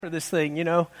For this thing,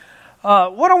 what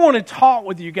I want to talk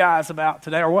with you guys about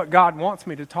today, or what God wants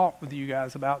me to talk with you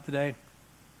guys about today,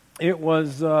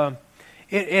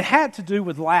 it had to do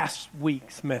with last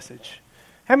week's message.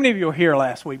 How many of you were here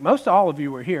last week? Most all of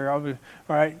you were here,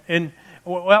 right? And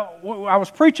what I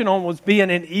was preaching on was being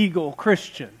an eagle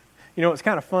Christian. It's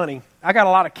kind of funny. I got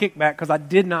a lot of kickback because I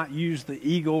did not use the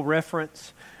eagle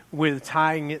reference with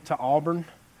tying it to Auburn,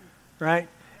 right?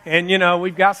 And,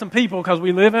 we've got some people, because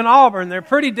we live in Auburn, they're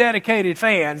pretty dedicated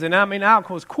fans. And, I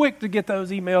was quick to get those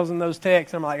emails and those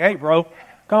texts. I'm like, hey, bro,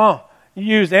 come on. You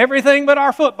used everything but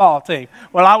our football team.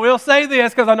 Well, I will say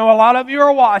this, because I know a lot of you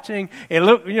are watching. And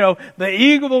look, the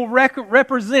eagle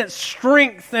represents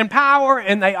strength and power,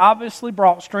 and they obviously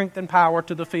brought strength and power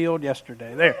to the field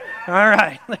yesterday. There. All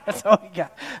right. That's all we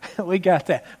got. We got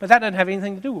that. But that doesn't have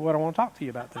anything to do with what I want to talk to you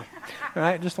about today. All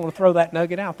right. Just want to throw that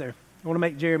nugget out there. I want to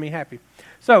make Jeremy happy.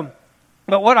 So,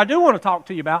 but what I do want to talk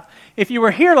to you about, if you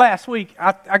were here last week,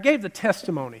 I gave the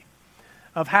testimony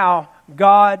of how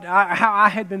I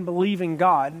had been believing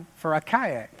God for a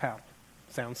kayak paddle.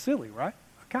 Sounds silly, right?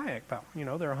 A kayak paddle.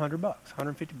 They're $100,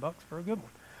 $150 for a good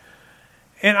one.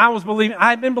 And I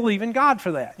had been believing God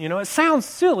for that. It sounds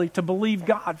silly to believe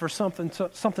God for something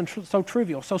so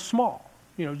trivial, so small.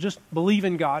 Just believe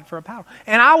in God for a paddle.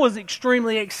 And I was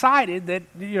extremely excited that,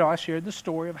 I shared the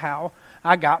story of how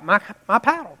I got my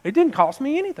paddle. It didn't cost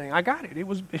me anything. I got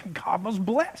it. God was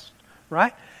blessed,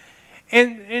 right?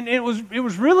 And it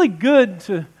was really good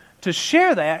to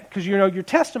share that, because, your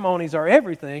testimonies are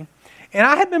everything. And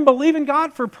I had been believing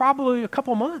God for probably a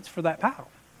couple months for that paddle,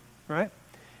 right?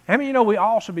 We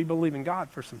all should be believing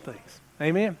God for some things.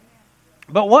 Amen?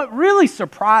 But what really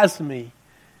surprised me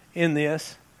in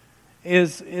this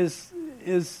is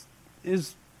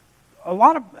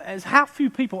how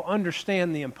few people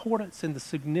understand the importance and the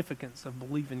significance of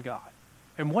believing God,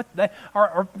 and what that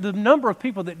are the number of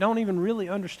people that don't even really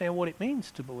understand what it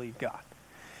means to believe God.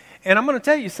 And I'm going to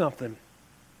tell you something.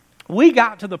 We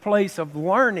got to the place of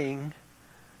learning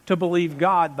to believe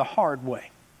God the hard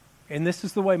way, and this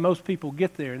is the way most people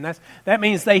get there. And that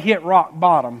means they hit rock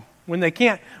bottom when they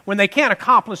can't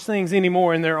accomplish things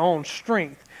anymore in their own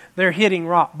strength. They're hitting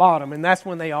rock bottom, and that's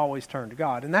when they always turn to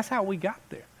God. And that's how we got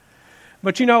there.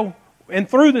 But and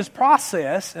through this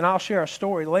process, and I'll share a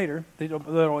story later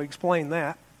that'll explain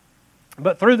that,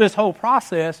 but through this whole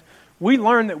process, we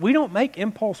learned that we don't make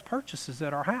impulse purchases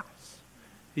at our house.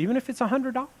 Even if it's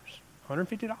 $100,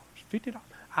 $150,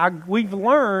 $50. We've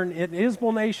learned at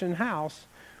Isbell Nation House,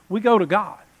 we go to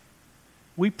God.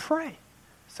 We pray.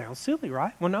 Sounds silly,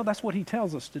 right? Well, no, that's what He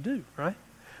tells us to do, right?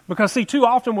 Because, see, too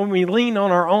often when we lean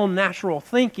on our own natural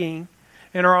thinking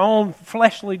and our own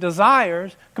fleshly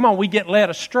desires, we get led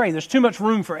astray. There's too much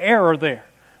room for error there,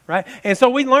 right? And so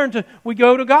we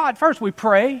go to God first. We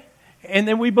pray, and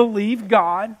then we believe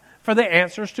God for the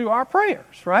answers to our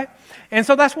prayers, right? And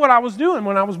so that's what I was doing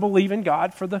when I was believing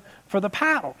God for the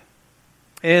paddle.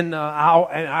 And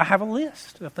I have a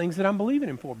list of things that I'm believing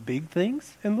Him for, big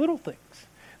things and little things.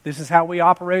 This is how we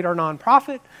operate our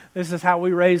nonprofit. This is how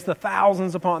we raise the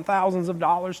thousands upon thousands of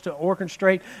dollars to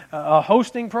orchestrate a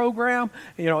hosting program.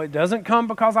 It doesn't come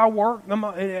because I work,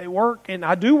 and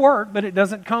I do work, but it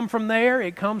doesn't come from there.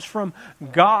 It comes from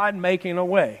God making a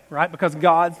way, right? Because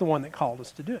God's the one that called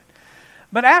us to do it.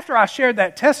 But after I shared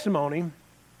that testimony,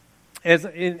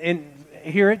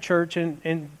 here at church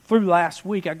and through last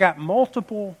week, I got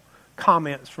multiple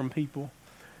comments from people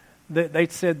that they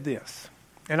said this.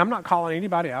 And I'm not calling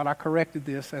anybody out. I corrected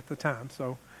this at the time,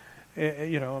 so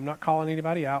I'm not calling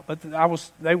anybody out. But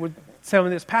they would tell me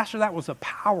this, Pastor, that was a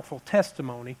powerful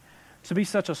testimony to be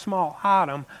such a small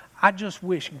item. I just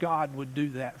wish God would do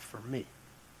that for me.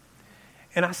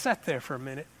 And I sat there for a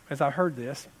minute as I heard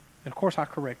this, and of course I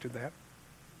corrected that.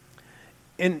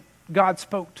 And God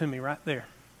spoke to me right there,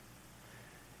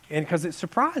 and because it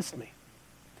surprised me,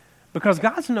 because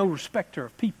God's no respecter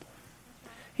of people.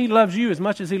 He loves you as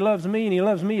much as He loves me, and He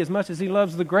loves me as much as He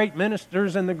loves the great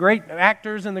ministers and the great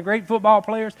actors and the great football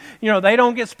players. They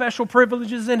don't get special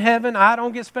privileges in heaven. I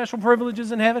don't get special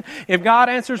privileges in heaven. If God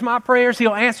answers my prayers,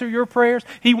 He'll answer your prayers.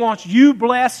 He wants you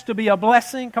blessed to be a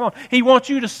blessing. Come on. He wants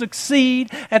you to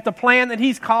succeed at the plan that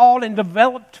He's called and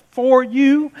developed for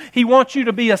you. He wants you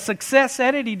to be a success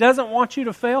at it. He doesn't want you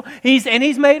to fail. He's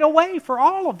made a way for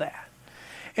all of that.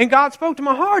 And God spoke to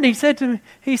my heart. He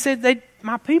said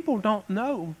my people don't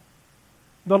know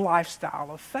the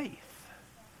lifestyle of faith.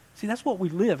 See, that's what we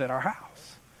live at our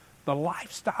house. The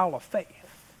lifestyle of faith.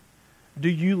 Do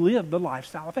you live the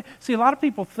lifestyle of faith? See, a lot of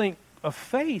people think of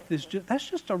faith that's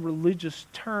just a religious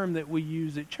term that we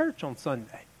use at church on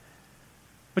Sunday.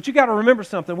 But you got to remember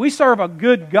something. We serve a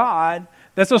good God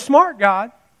that's a smart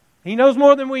God. He knows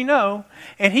more than we know.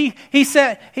 And He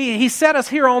set us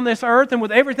here on this earth, and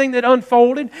with everything that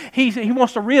unfolded, He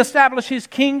wants to reestablish His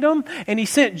kingdom, and He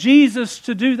sent Jesus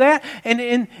to do that.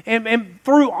 And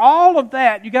through all of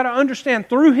that, you got to understand,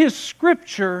 through His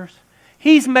Scriptures,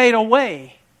 He's made a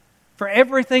way for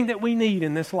everything that we need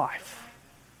in this life.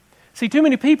 See, too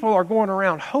many people are going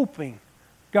around hoping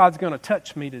God's going to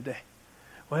touch me today.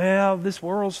 Well, this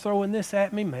world's throwing this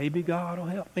at me. Maybe God will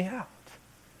help me out.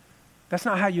 That's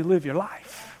not how you live your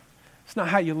life. It's not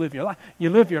how you live your life. You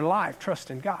live your life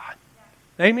trusting God.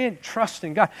 Amen?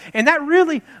 Trusting God. And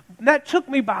that took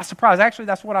me by surprise. Actually,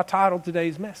 that's what I titled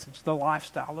today's message, The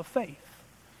Lifestyle of Faith.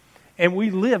 And we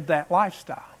live that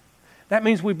lifestyle. That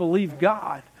means we believe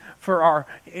God for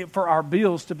our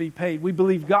bills to be paid. We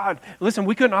believe God. Listen,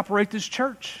 we couldn't operate this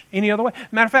church any other way.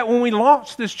 Matter of fact, when we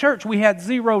launched this church, we had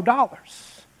 $0.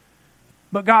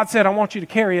 But God said, I want you to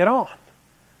carry it on.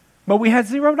 But we had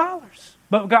 $0.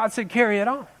 But God said, carry it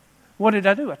on. What did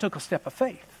I do? I took a step of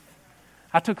faith.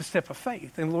 I took a step of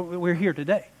faith, and we're here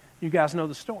today. You guys know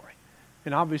the story.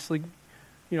 And obviously,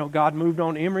 God moved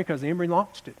on to Emory because Emory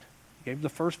launched it. He gave the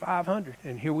first 500,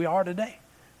 and here we are today.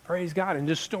 Praise God. And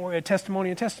this story, a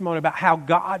testimony about how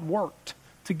God worked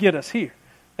to get us here.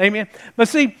 Amen. But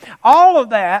see, all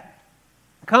of that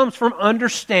comes from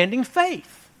understanding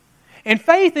faith. And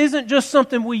faith isn't just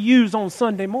something we use on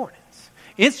Sunday mornings.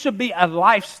 It should be a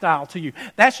lifestyle to you.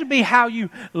 That should be how you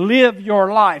live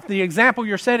your life. The example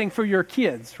you're setting for your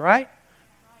kids, right?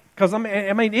 Because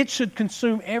it should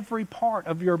consume every part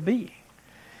of your being.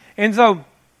 And so,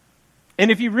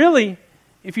 if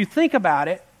you think about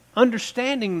it,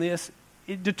 understanding this,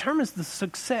 it determines the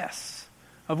success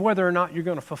of whether or not you're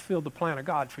going to fulfill the plan of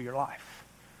God for your life.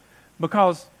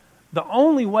 Because the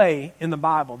only way in the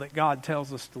Bible that God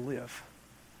tells us to live,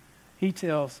 He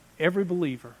tells every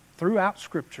believer throughout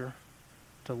Scripture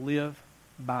to live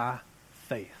by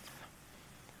faith.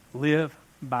 Live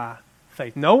by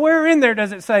faith. Nowhere in there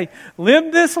does it say,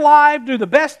 live this life, do the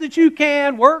best that you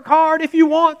can, work hard if you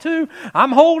want to.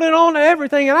 I'm holding on to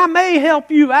everything, and I may help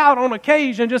you out on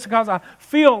occasion just because I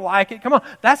feel like it. Come on,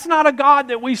 that's not a God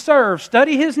that we serve.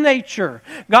 Study His nature.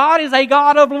 God is a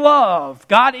God of love.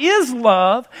 God is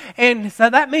love, and so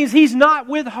that means He's not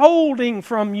withholding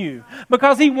from you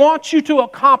because He wants you to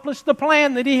accomplish the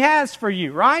plan that He has for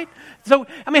you, right? So,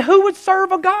 who would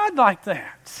serve a God like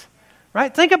that?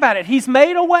 Right? Think about it. He's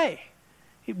made a way.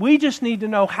 We just need to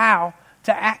know how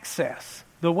to access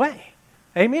the way.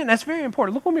 Amen? That's very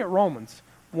important. Look with me at Romans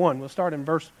 1. We'll start in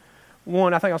verse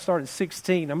 1. I think I'll start at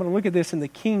 16. I'm going to look at this in the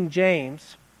King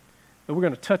James, but we're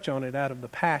going to touch on it out of the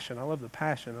Passion. I love the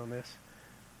Passion on this.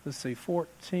 Let's see,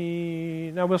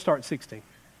 14. No, we'll start at 16.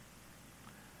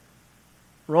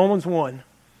 Romans 1.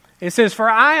 It says, "For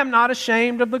I am not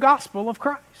ashamed of the gospel of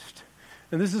Christ."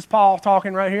 And this is Paul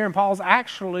talking right here, and Paul's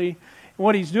actually...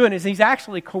 what he's doing is he's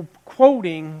actually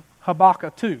quoting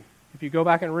Habakkuk 2. If you go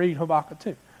back and read Habakkuk 2,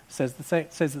 it says the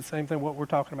same thing what we're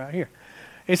talking about here.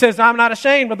 It says, "I'm not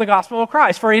ashamed of the gospel of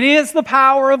Christ, for it is the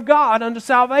power of God unto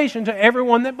salvation to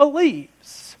everyone that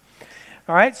believes."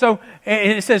 All right, so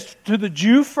it says to the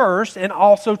Jew first and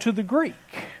also to the Greek.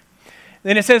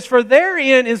 Then it says, "For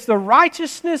therein is the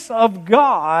righteousness of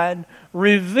God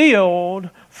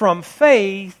revealed from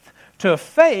faith to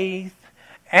faith,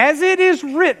 as it is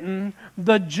written,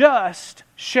 the just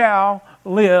shall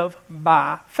live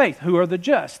by faith." Who are the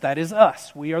just? That is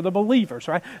us. We are the believers,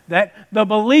 right? That the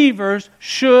believers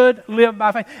should live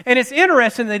by faith. And it's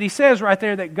interesting that he says right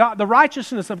there that God, the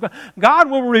righteousness of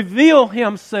God will reveal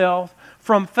Himself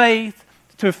from faith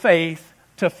to faith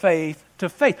to faith to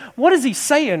faith. What is he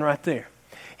saying right there?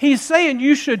 He's saying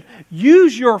you should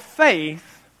use your faith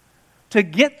to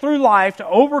get through life, to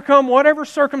overcome whatever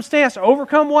circumstance,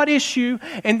 overcome what issue,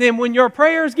 and then when your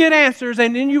prayers get answers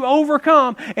and then you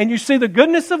overcome and you see the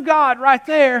goodness of God right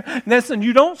there, listen,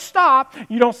 you don't stop,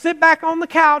 you don't sit back on the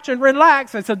couch and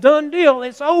relax, it's a done deal,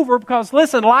 it's over, because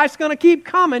listen, life's going to keep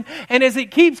coming, and as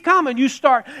it keeps coming,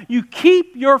 you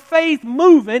keep your faith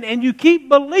moving, and you keep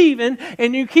believing,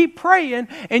 and you keep praying,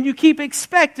 and you keep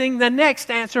expecting the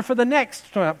next answer for the next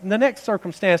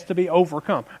circumstance to be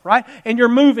overcome, right? And you're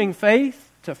moving faith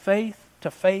to faith, to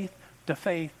faith, to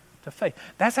faith, to faith.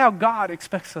 That's how God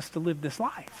expects us to live this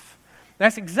life.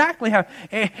 That's exactly how,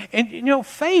 and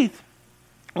faith,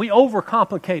 we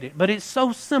overcomplicate it, but it's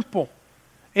so simple.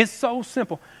 It's so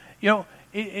simple.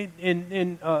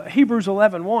 In Hebrews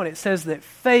 11:1, it says that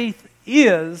faith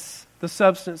is the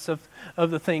substance of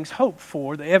the things hoped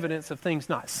for, the evidence of things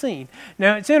not seen.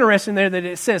 Now, it's interesting there that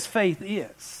it says faith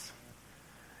is.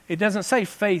 It doesn't say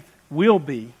faith will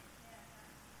be.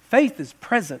 Faith is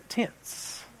present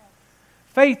tense.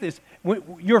 Faith is,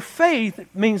 Your faith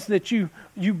means that you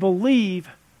believe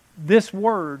this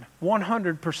word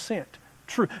 100%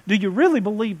 true. Do you really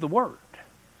believe the word?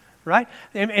 Right?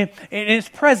 And it's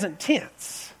present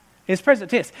tense. It's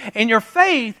present tense. And your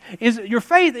faith is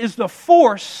the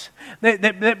force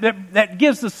that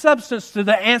gives the substance to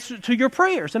the answer to your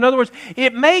prayers. In other words,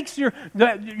 it makes your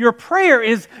prayer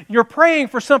is you're praying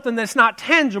for something that's not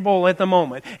tangible at the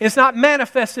moment. It's not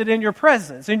manifested in your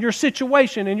presence, in your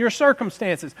situation, in your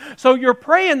circumstances. So you're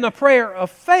praying the prayer of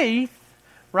faith,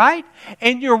 right?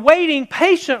 And you're waiting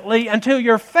patiently until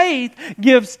your faith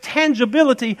gives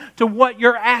tangibility to what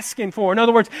you're asking for. In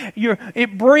other words,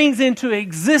 it brings into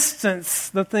existence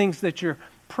the things that you're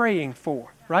praying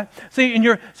for, right? See, and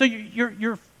your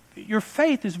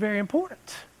faith is very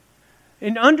important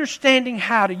in understanding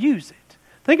how to use it.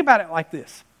 Think about it like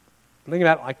this.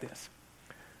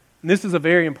 And this is a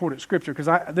very important scripture because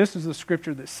this is the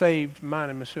scripture that saved mine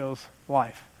and Michelle's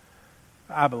life,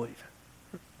 I believe.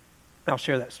 I'll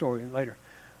share that story later.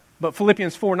 But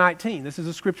Philippians 4:19, this is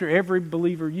a scripture every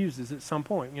believer uses at some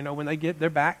point. You know, when they get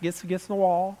their back gets against the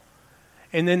wall,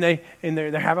 and then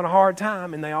they're having a hard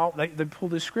time, and they pull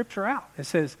this scripture out. It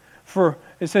says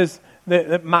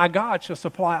that my God shall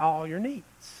supply all your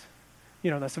needs. You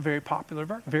know, that's a very popular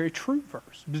verse, very true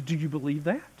verse. Do you believe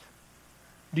that?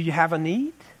 Do you have a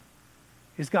need?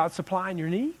 Is God supplying your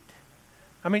need?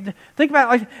 I mean, think about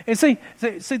it like, and see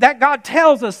that God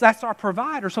tells us that's our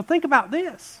provider. So think about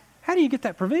this. How do you get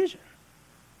that provision?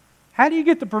 How do you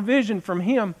get the provision from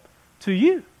Him to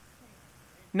you?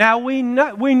 Now we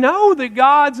know that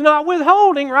God's not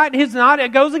withholding, right?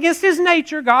 It goes against His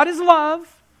nature. God is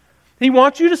love. He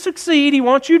wants you to succeed. He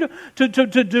wants you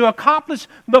to accomplish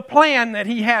the plan that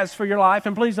He has for your life.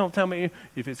 And please don't tell me,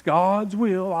 if it's God's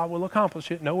will, I will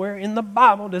accomplish it. Nowhere in the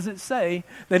Bible does it say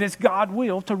that it's God's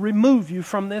will to remove you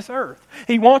from this earth.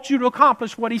 He wants you to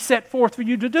accomplish what He set forth for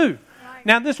you to do. Right.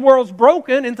 Now, this world's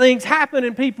broken and things happen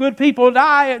and good people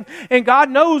die and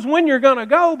God knows when you're going to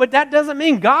go, but that doesn't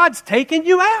mean God's taking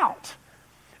you out.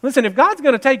 Listen, if God's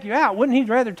going to take you out, wouldn't He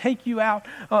rather take you out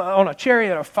on a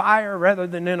chariot of fire rather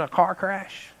than in a car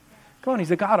crash? Come on,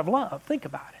 He's a God of love. Think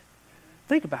about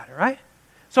it, right?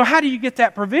 So how do you get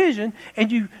that provision?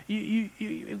 And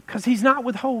because He's not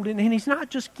withholding, and He's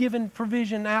not just giving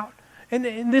provision out.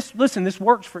 And this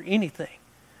works for anything.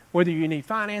 Whether you need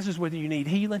finances, whether you need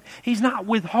healing, He's not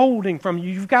withholding from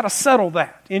you. You've got to settle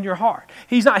that in your heart.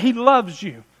 He loves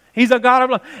you. He's a God of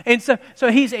love. And so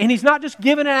He's not just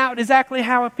giving it out exactly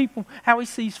how He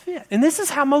sees fit. And this is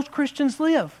how most Christians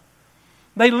live.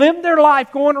 They live their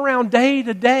life going around day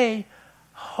to day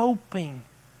hoping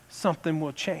something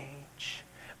will change.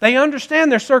 They understand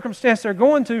their circumstance they're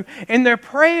going through, and their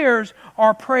prayers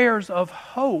are prayers of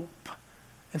hope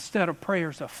instead of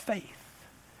prayers of faith.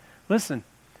 Listen,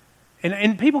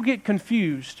 and people get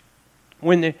confused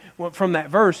from that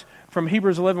verse from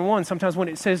Hebrews 11:1, sometimes when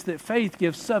it says that faith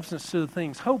gives substance to the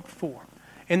things hoped for.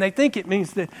 And they think it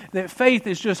means that faith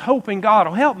is just hoping God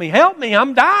will help me,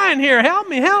 I'm dying here, help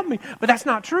me. But that's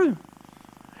not true.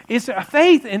 It's a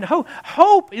faith and hope.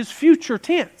 Hope is future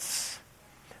tense.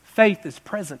 Faith is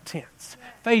present tense.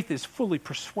 Faith is fully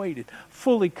persuaded,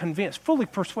 fully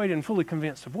persuaded and fully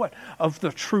convinced of what? Of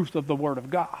the truth of the Word of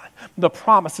God. The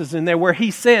promises in there where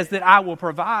He says that I will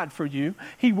provide for you,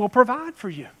 He will provide for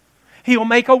you. He'll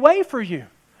make a way for you,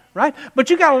 right?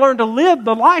 But you got to learn to live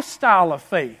the lifestyle of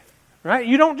faith, right?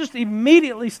 You don't just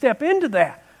immediately step into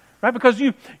that, right? Because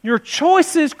your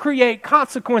choices create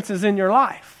consequences in your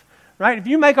life, right? If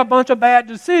you make a bunch of bad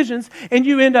decisions and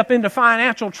you end up into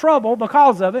financial trouble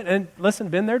because of it, and listen,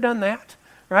 been there, done that,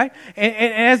 right? And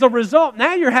as a result,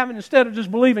 now you're having, instead of just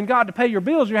believing God to pay your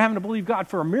bills, you're having to believe God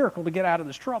for a miracle to get out of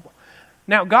this trouble.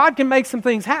 Now, God can make some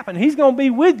things happen. He's going to be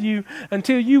with you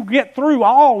until you get through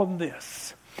all of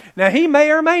this. Now, He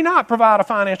may or may not provide a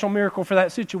financial miracle for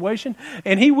that situation,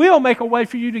 and He will make a way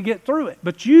for you to get through it.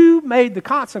 But you made the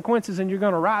consequences, and you're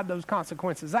going to ride those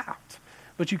consequences out.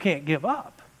 But you can't give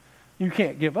up. You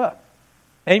can't give up.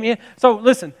 Amen? So,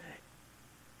 listen,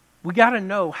 we got to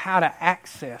know how to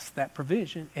access that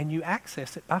provision, and you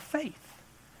access it by faith.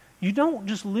 You don't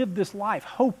just live this life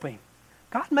hoping.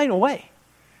 God made a way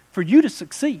for you to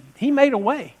succeed. He made a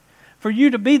way for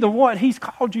you to be the one He's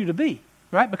called you to be,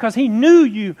 right? Because He knew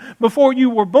you before you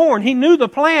were born. He knew the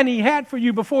plan He had for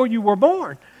you before you were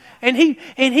born. And He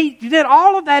did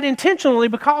all of that intentionally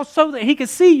so that He could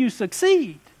see you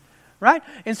succeed, right?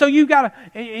 And so you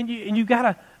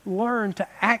gotta learn to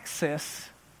access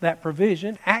that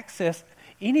provision, access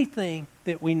anything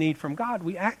that we need from God.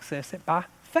 We access it by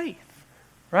faith,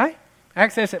 right?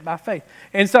 Access it by faith.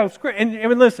 And so,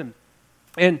 and listen,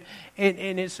 and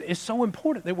it's so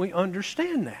important that we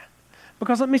understand that.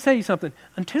 Because let me tell you something.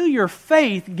 Until your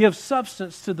faith gives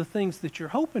substance to the things that you're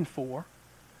hoping for,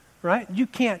 right? You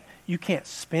can't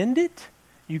spend it.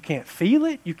 You can't feel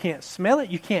it. You can't smell it.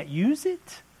 You can't use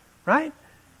it, right?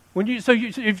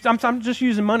 I'm just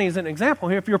using money as an example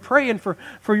here. If you're praying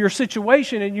for your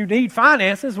situation and you need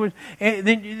finances,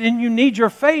 then you need your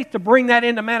faith to bring that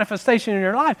into manifestation in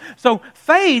your life. So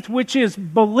faith, which is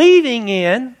believing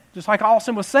in, just like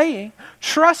Austin was saying,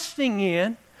 trusting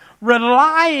in,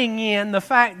 relying in the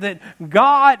fact that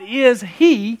God is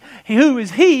He. Who is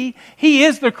He? He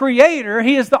is the Creator.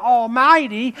 He is the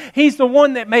Almighty. He's the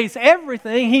one that makes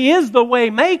everything. He is the way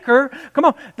maker. Come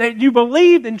on, that you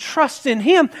believe and trust in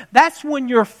Him. That's when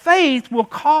your faith will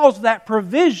cause that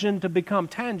provision to become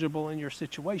tangible in your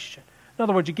situation. In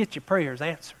other words, you get your prayers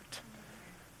answered.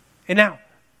 And now,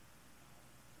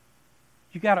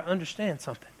 you got to understand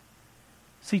something.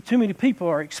 See, too many people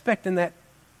are expecting that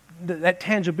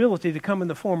tangibility to come in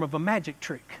the form of a magic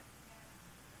trick.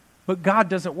 But God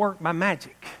doesn't work by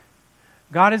magic.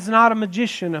 God is not a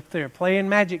magician up there playing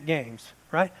magic games,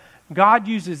 right? God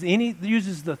uses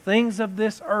the things of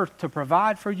this earth to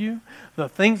provide for you, the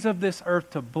things of this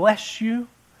earth to bless you,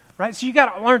 right? So you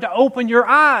got to learn to open your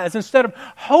eyes instead of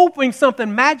hoping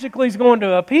something magically is going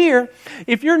to appear.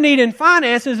 If you're needing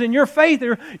finances and your faith,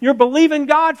 you're believing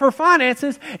God for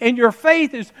finances, and your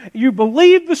faith is you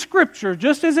believe the Scripture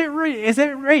just as it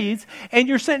reads, and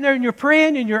you're sitting there and you're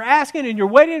praying and you're asking and you're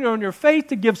waiting on your faith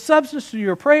to give substance to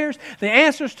your prayers, the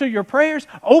answers to your prayers.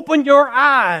 Open your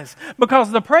eyes, because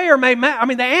the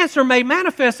answer may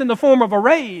manifest in the form of a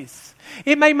raise.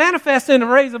 It may manifest in a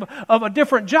raise of a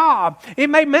different job. It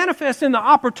may manifest in the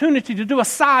opportunity to do a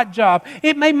side job.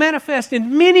 It may manifest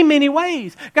in many, many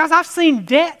ways. Guys, I've seen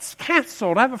debts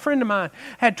canceled. I have a friend of mine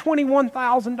had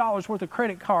 $21,000 worth of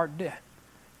credit card debt.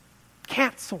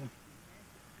 Canceled.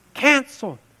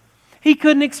 He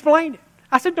couldn't explain it.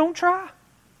 I said, don't try.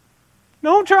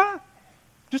 Don't try.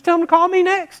 Just tell him to call me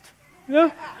next. You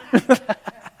know?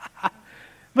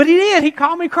 But he did. He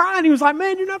called me crying. He was like,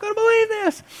 man, you're not going to believe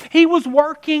this. He was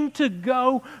working to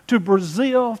go to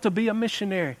Brazil to be a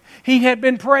missionary. He had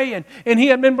been praying and he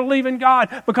had been believing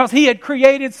God because he had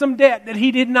created some debt that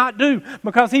he did not do.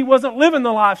 Because he wasn't living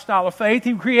the lifestyle of faith.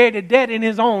 He created debt in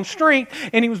his own strength,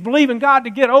 and he was believing God to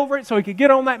get over it so he could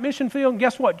get on that mission field. And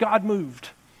guess what? God moved.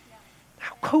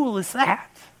 How cool is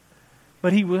that?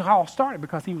 But he was all started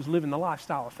because he was living the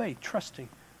lifestyle of faith, trusting,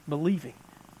 believing.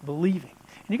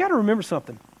 And you got to remember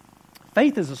something.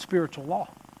 Faith is a spiritual law,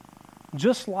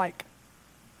 just like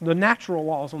the natural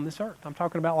laws on this earth. I'm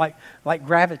talking about like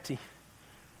gravity.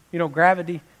 You know,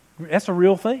 gravity, that's a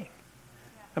real thing.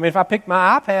 I mean, if I pick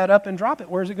my iPad up and drop it,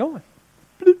 where's it going?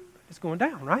 Bloop, it's going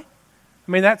down, right?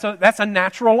 I mean, that's a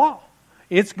natural law.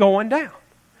 It's going down.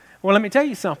 Well, let me tell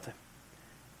you something.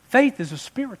 Faith is a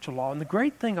spiritual law, and the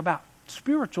great thing about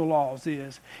spiritual laws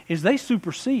is they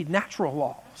supersede natural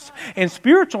laws. And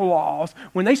spiritual laws,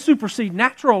 when they supersede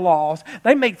natural laws,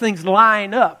 they make things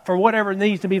line up for whatever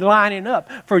needs to be lining up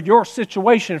for your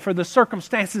situation, for the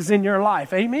circumstances in your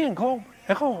life. Amen. Glory.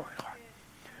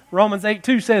 Romans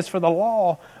 8:2 says, for the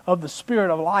law of the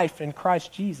Spirit of life in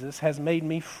Christ Jesus has made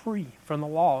me free from the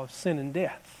law of sin and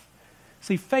death.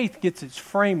 See, faith gets its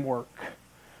framework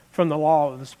from the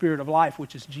law of the Spirit of life,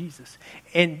 which is Jesus.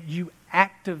 And you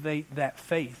activate that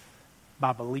faith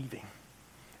by believing.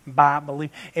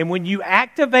 And when you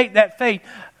activate that faith,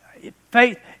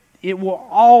 it will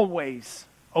always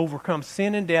overcome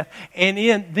sin and death. And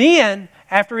then,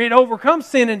 after it overcomes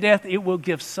sin and death, it will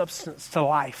give substance to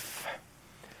life.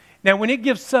 Now, when it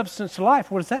gives substance to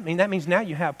life, what does that mean? That means now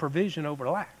you have provision over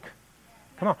lack.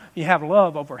 Come on. You have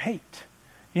love over hate.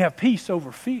 You have peace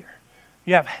over fear.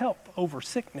 You have help over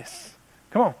sickness.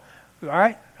 Come on. All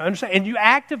right? Understand? And you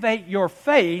activate your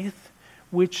faith,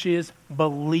 which is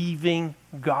believing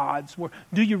God's word.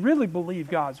 Do you really believe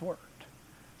God's word?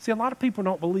 See, a lot of people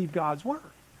don't believe God's word.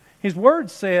 His word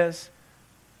says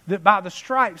that by the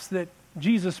stripes that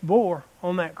Jesus bore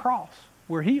on that cross,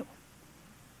 we're healed.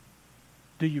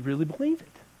 Do you really believe it?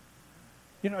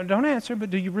 You know, don't answer, but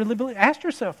do you really believe? Ask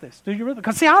yourself this. Do you really?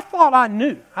 Because see, I thought I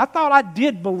knew. I thought I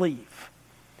did believe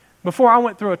before I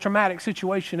went through a traumatic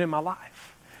situation in my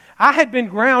life. I had been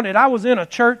grounded. I was in a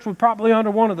church with probably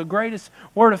under one of the greatest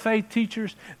Word of Faith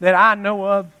teachers that I know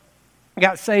of.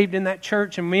 Got saved in that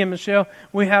church, and me and Michelle,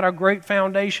 we had a great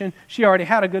foundation. She already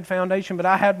had a good foundation, but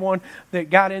I had one that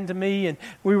got into me, and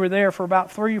we were there for about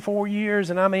 3 or 4 years,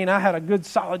 and I mean, I had a good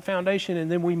solid foundation,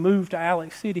 and then we moved to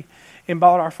Alex City and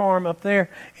bought our farm up there,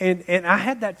 and I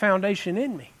had that foundation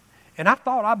in me, and I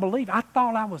thought I believed. I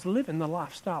thought I was living the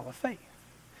lifestyle of faith.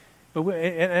 But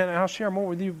and I'll share more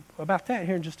with you about that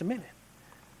here in just a minute.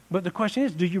 But the question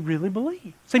is, do you really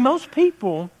believe? See, most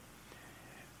people,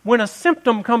 when a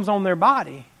symptom comes on their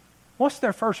body, what's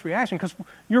their first reaction? Because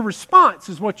your response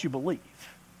is what you believe.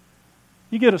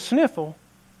 You get a sniffle,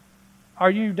 are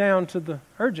you down to the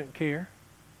urgent care?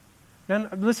 Now,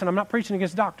 listen, I'm not preaching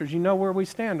against doctors. You know where we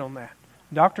stand on that.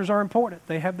 Doctors are important.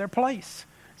 They have their place.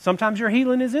 Sometimes your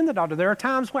healing is in the doctor. There are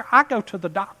times where I go to the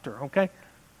doctor, okay?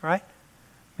 All right?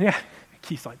 Yeah,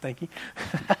 Keith's like, thank you.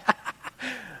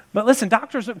 But listen,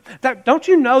 doctors, don't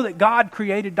you know that God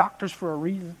created doctors for a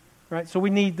reason, right? So we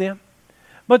need them.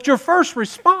 But your first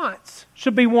response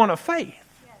should be one of faith.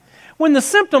 When the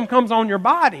symptom comes on your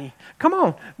body, come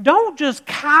on, don't just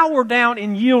cower down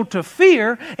and yield to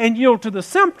fear and yield to the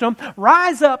symptom.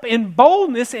 Rise up in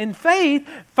boldness and faith.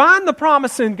 Find the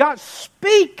promise in God.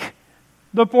 Speak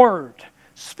the word.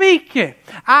 Speak it.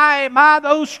 By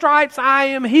those stripes I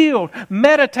am healed.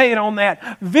 Meditate on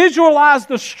that. Visualize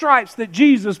the stripes that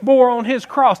Jesus bore on His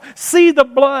cross. See the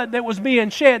blood that was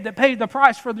being shed that paid the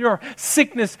price for your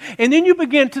sickness. And then you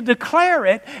begin to declare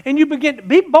it and you begin to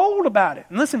be bold about it.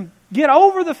 And listen, get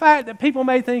over the fact that people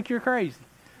may think you're crazy.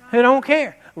 They don't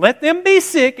care. Let them be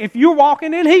sick. If you're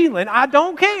walking in healing, I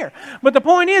don't care. But the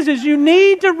point is you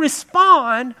need to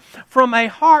respond from a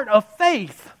heart of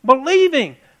faith,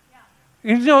 believing.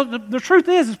 You know, the truth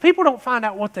is people don't find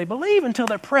out what they believe until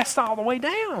they're pressed all the way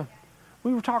down.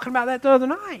 We were talking about that the other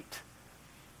night.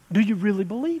 Do you really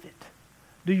believe it?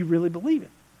 Do you really believe it?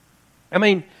 I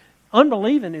mean,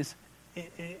 unbelieving is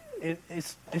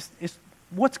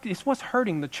what's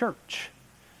hurting the church.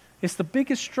 It's the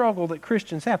biggest struggle that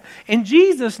Christians have. And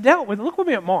Jesus dealt with it. Look with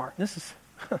me at Mark.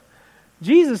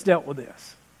 Jesus dealt with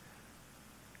this.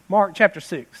 Mark chapter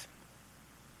 6.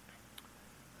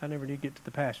 I never did get to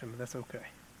the Passion, but that's okay.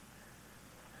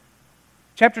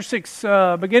 Chapter 6,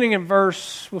 beginning in we'll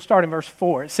start in verse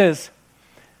 4. It says,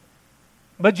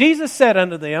 "But Jesus said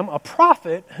unto them, a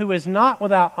prophet who is not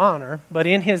without honor, but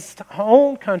in his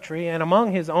own country and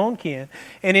among his own kin,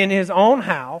 and in his own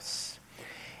house,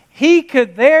 he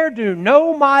could there do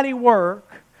no mighty work,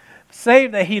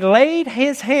 save that he laid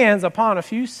his hands upon a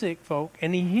few sick folk,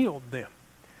 and he healed them."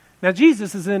 Now,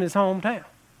 Jesus is in his hometown.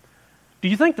 Do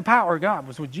you think the power of God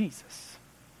was with Jesus?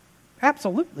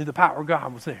 Absolutely, the power of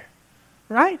God was there.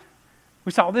 Right?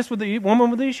 We saw this with the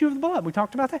woman with the issue of the blood. We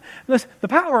talked about that. Listen, the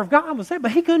power of God was there, but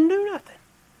he couldn't do nothing.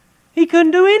 He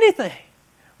couldn't do anything.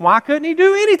 Why couldn't he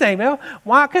do anything? Well,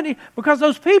 why couldn't he? Because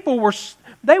those people were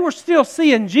still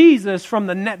seeing Jesus from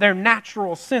their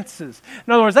natural senses.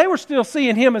 In other words, they were still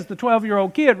seeing him as the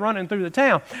 12-year-old kid running through the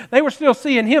town. They were still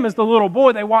seeing him as the little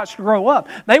boy they watched grow up.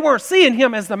 They weren't seeing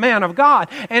him as the man of God.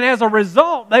 And as a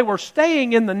result, they were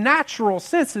staying in the natural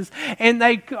senses, and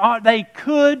they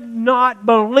could not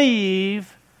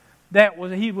believe that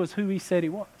he was who he said he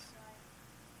was.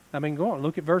 I mean, go on,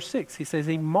 look at verse 6. He says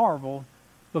he marveled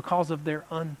because of their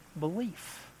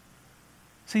unbelief.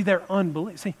 See, their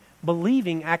unbelief. See,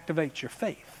 believing activates your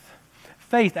faith.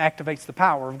 Faith activates the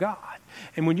power of God.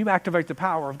 And when you activate the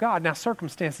power of God, now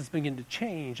circumstances begin to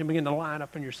change and begin to line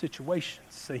up in your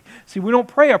situations. See, we don't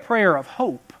pray a prayer of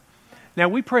hope. Now,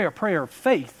 we pray a prayer of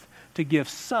faith to give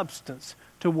substance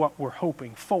to what we're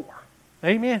hoping for.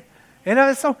 Amen? And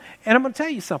I'm going to tell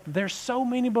you something. There's so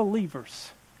many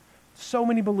believers.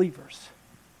 And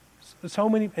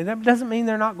that doesn't mean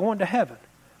they're not going to heaven.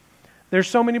 There's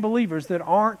so many believers that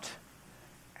aren't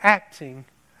acting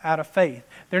out of faith.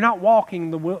 They're not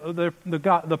walking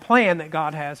the plan that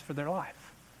God has for their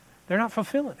life. They're not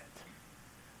fulfilling it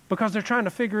because they're trying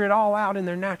to figure it all out in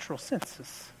their natural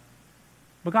senses.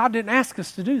 But God didn't ask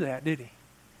us to do that, did He?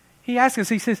 He asked us.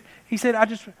 He said,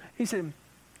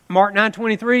 Mark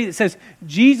 9:23. It says,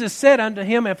 Jesus said unto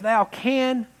him, if thou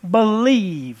can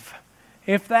believe,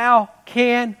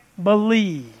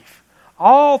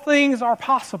 all things are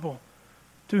possible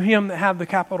to him that have the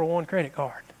Capital One credit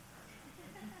card.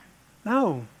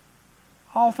 No.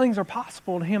 All things are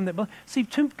possible to him that believes. See,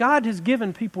 God has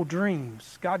given people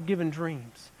dreams. God-given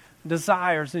dreams.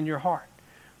 Desires in your heart.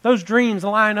 Those dreams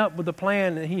line up with the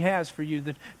plan that He has for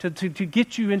you, to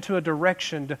get you into a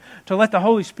direction, to let the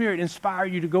Holy Spirit inspire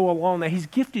you to go along that. He's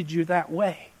gifted you that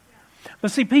way.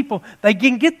 But see, people, they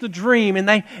can get the dream, and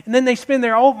then they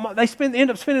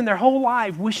end up spending their whole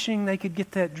life wishing they could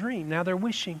get that dream. Now they're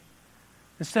wishing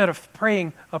instead of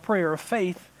praying a prayer of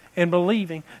faith and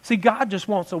believing. See, God just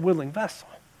wants a willing vessel.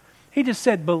 He just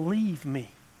said, believe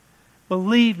me.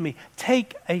 Believe me.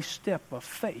 Take a step of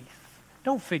faith.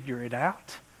 Don't figure it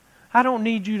out. I don't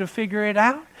need you to figure it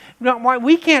out.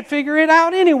 We can't figure it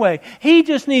out anyway. He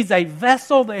just needs a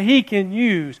vessel that he can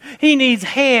use. He needs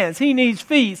hands. He needs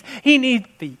feet. He needs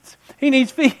feet. He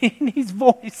needs feet. He needs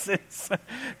voices.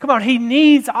 Come on, he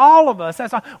needs all of us.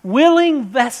 That's all. Willing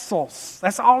vessels.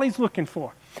 That's all he's looking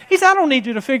for. He said, I don't need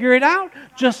you to figure it out.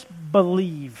 Just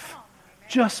believe.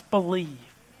 Just believe.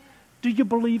 Do you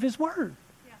believe his word?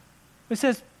 It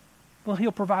says, well,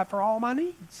 he'll provide for all my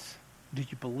needs. Do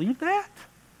you believe that?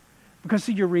 Because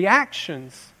see, your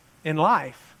reactions in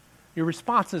life, your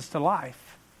responses to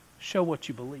life, show what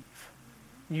you believe.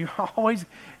 You always,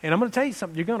 and I'm going to tell you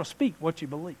something, you're going to speak what you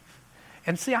believe.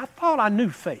 And see, I thought I knew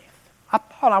faith. I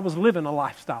thought I was living a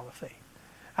lifestyle of faith.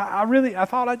 I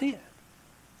thought I did.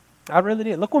 I really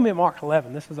did. Look with me at Mark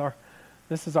 11. This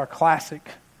is our classic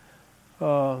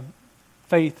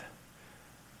faith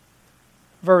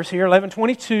verse here.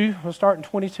 11:22. We'll start in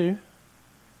 22.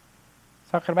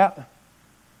 Talking about,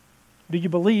 do you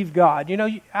believe God? You know,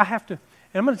 I have to, and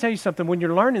I'm going to tell you something. When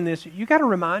you're learning this, you got to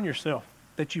remind yourself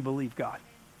that you believe God.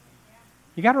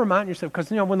 You got to remind yourself, because,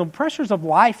 you know, when the pressures of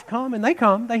life come, and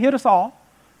they hit us all,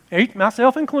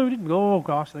 myself included. Oh,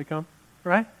 gosh, they come,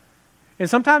 right? And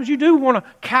sometimes you do want to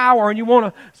cower and you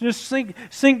want to just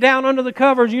sink down under the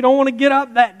covers. You don't want to get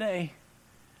up that day.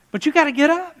 But you got to get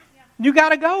up. You got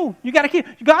to go. You got to keep.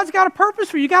 God's got a purpose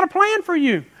for you. You got a plan for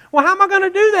you. Well, how am I going to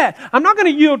do that? I'm not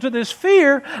going to yield to this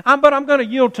fear, but I'm going to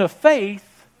yield to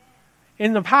faith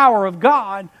in the power of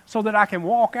God so that I can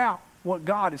walk out what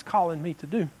God is calling me to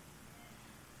do.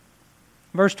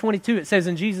 Verse 22, it says,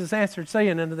 and Jesus answered,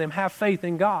 saying unto them, have faith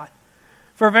in God.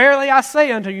 For verily I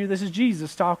say unto you, this is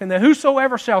Jesus talking, that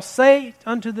whosoever shall say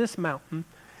unto this mountain,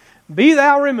 be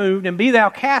thou removed, and be thou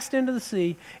cast into the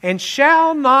sea, and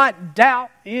shall not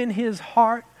doubt in his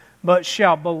heart, but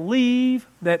shall believe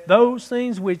that those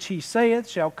things which he saith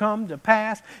shall come to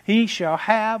pass, he shall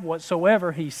have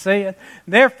whatsoever he saith.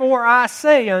 Therefore I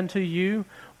say unto you,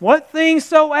 what things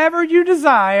soever you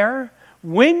desire,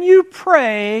 when you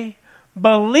pray,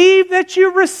 believe that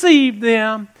you receive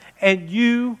them, and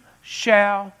you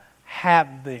shall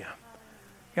have them.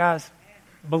 Guys,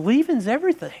 believing's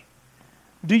everything.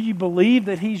 Do you believe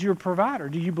that he's your provider?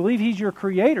 Do you believe he's your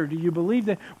creator? Do you believe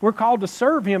that we're called to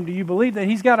serve him? Do you believe that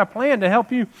he's got a plan to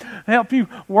help you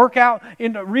work out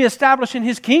in reestablishing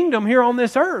his kingdom here on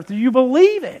this earth? Do you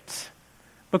believe it?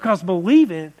 Because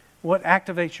believing what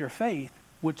activates your faith,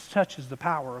 which touches the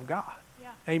power of God.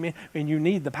 Yeah. Amen. And you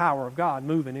need the power of God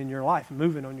moving in your life and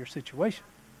moving on your situation.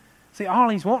 See, all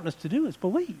he's wanting us to do is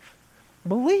believe.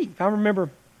 Believe. I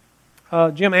remember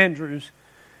Jim Andrews.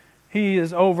 He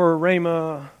is over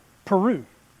Rhema, Peru,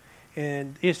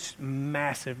 and it's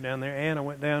massive down there. Anna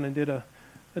went down and did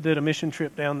a mission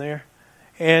trip down there,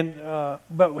 and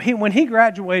but when he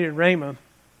graduated Rhema,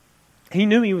 he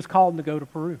knew he was called to go to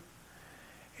Peru,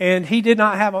 and he didn't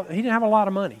have a lot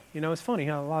of money. You know, it's funny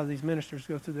how a lot of these ministers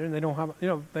go through there and they don't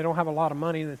have a lot of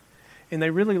money, and they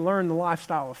really learn the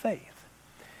lifestyle of faith.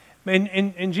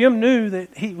 And Jim knew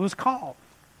that he was called,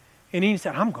 and he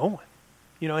said, "I'm going,"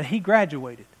 you know, and he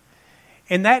graduated.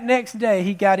 And that next day,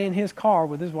 he got in his car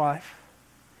with his wife,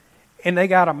 and they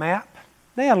got a map.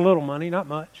 They had a little money, not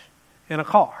much, and a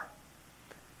car.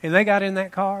 And they got in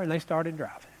that car, and they started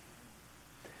driving.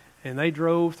 And they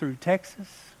drove through Texas,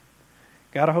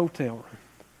 got a hotel room.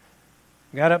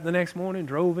 Got up the next morning,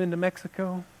 drove into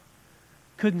Mexico,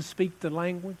 couldn't speak the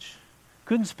language,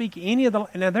 couldn't speak any of the...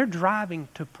 Now, they're driving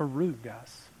to Peru,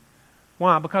 guys.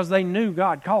 Why? Because they knew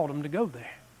God called them to go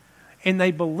there. And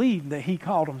they believed that he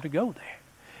called them to go there.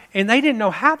 And they didn't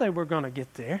know how they were going to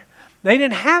get there. They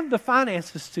didn't have the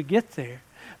finances to get there.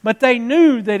 But they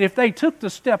knew that if they took the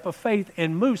step of faith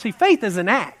and moved... See, faith is an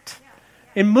act.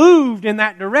 And moved in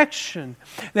that direction,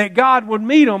 that God would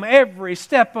meet them every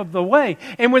step of the way.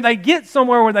 And when they get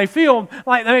somewhere where they feel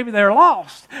like maybe they're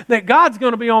lost, that God's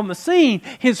going to be on the scene.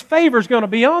 His favor is going to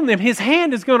be on them. His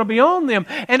hand is going to be on them.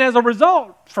 And as a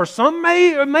result, for some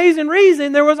amazing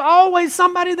reason, there was always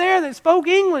somebody there that spoke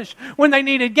English when they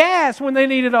needed gas, when they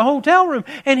needed a hotel room.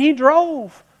 And he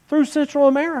drove through Central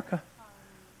America.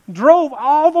 Drove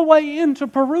all the way into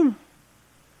Peru.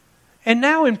 And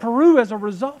now in Peru, as a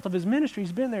result of his ministry,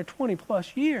 he's been there 20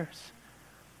 plus years.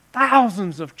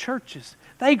 Thousands of churches.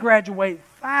 They graduate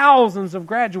thousands of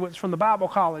graduates from the Bible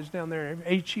college down there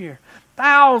each year.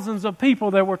 Thousands of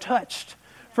people that were touched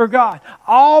for God.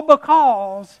 All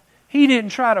because he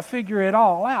didn't try to figure it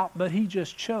all out, but he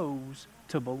just chose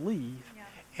to believe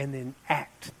and then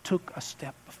act, took a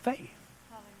step of faith.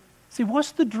 See,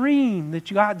 what's the dream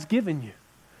that God's given you?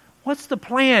 What's the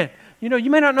plan? You know,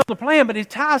 you may not know the plan, but it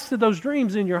ties to those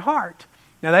dreams in your heart.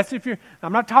 Now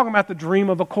I'm not talking about the dream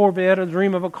of a Corvette or the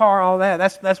dream of a car, all that.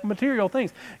 That's material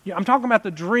things. I'm talking about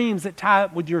the dreams that tie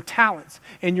up with your talents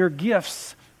and your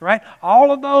gifts, right?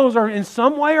 All of those are in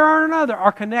some way or another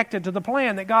are connected to the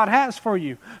plan that God has for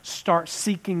you. Start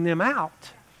seeking them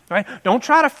out, right? Don't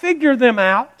try to figure them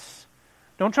out.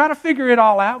 Don't try to figure it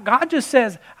all out. God just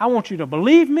says, I want you to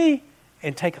believe me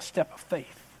and take a step of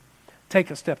faith. Take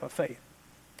a step of faith.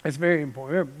 It's very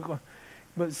important.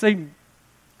 But see,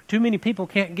 too many people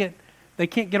can't get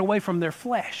away from their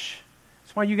flesh.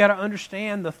 That's why you got to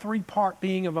understand the three-part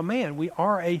being of a man. We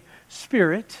are a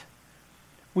spirit.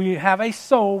 We have a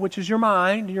soul, which is your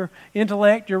mind, your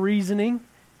intellect, your reasoning,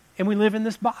 and we live in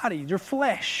this body, your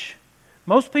flesh.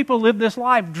 Most people live this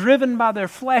life driven by their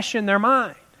flesh and their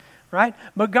mind, right?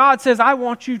 But God says, I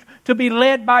want you to be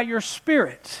led by your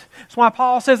spirit. That's why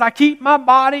Paul says, I keep my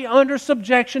body under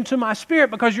subjection to my spirit,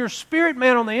 because your spirit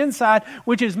man on the inside,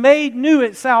 which is made new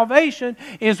at salvation,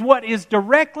 is what is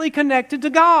directly connected to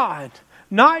God.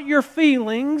 Not your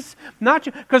feelings,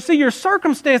 because see, your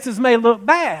circumstances may look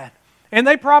bad, and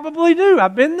they probably do.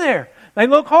 I've been there. They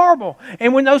look horrible.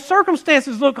 And when those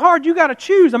circumstances look hard, you got to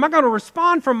choose. Am I going to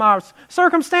respond from my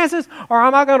circumstances, or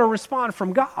am I going to respond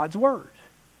from God's Word?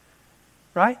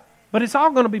 Right? But it's all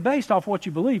going to be based off what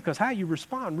you believe, because how you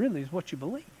respond really is what you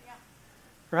believe. Yeah.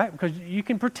 Right? Because you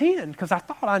can pretend, because I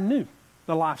thought I knew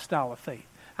the lifestyle of faith.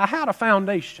 I had a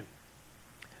foundation.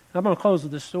 I'm going to close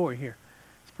with this story here.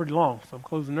 It's pretty long, so I'm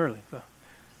closing early. So.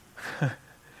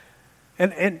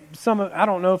 and I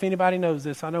don't know if anybody knows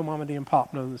this. I know Mama D and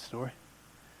Pop know this story.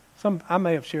 I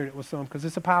may have shared it with some, because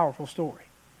it's a powerful story.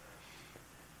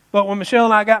 But when Michelle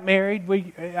and I got married,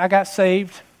 I got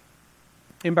saved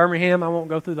in Birmingham. I won't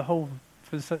go through the whole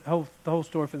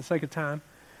story for the sake of time.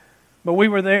 But we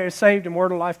were there, saved in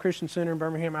Word of Life Christian Center in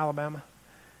Birmingham, Alabama.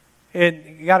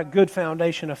 And got a good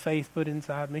foundation of faith put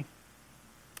inside me.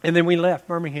 And then we left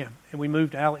Birmingham and we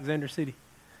moved to Alexander City.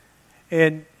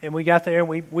 And we got there and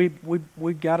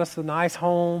we got us a nice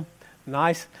home,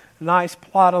 nice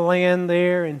plot of land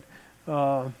there. And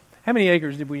how many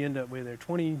acres did we end up with there?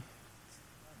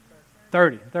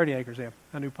 30 acres, yeah.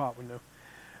 I knew Pop would know.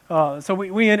 So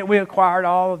we acquired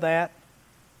all of that,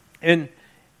 and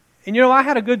I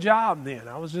had a good job then.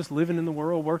 I was just living in the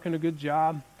world, working a good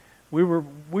job. We were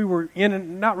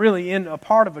not really in a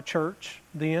part of a church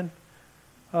then,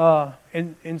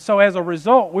 and so as a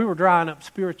result, we were drying up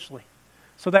spiritually.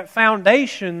 So that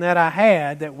foundation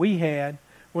that we had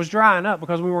was drying up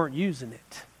because we weren't using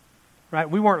it, right?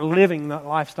 We weren't living that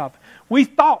lifestyle. We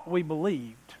thought we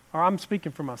believed, or I'm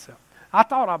speaking for myself. I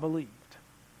thought I believed.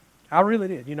 I really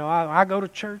did. I go to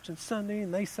church on Sunday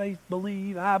and they say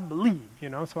believe, I believe,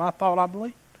 so I thought I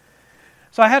believed.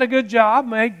 So I had a good job,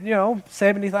 made,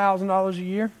 $70,000 a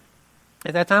year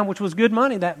at that time, which was good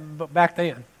money back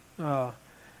then.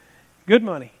 Good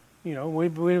money. We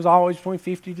was always between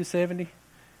 50 to 70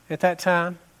 at that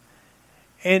time.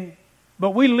 But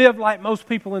we lived like most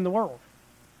people in the world.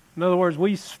 In other words,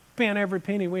 we spent every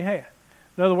penny we had.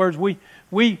 In other words, we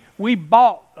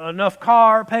bought enough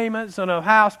car payments, enough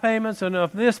house payments,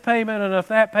 enough this payment, enough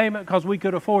that payment, because we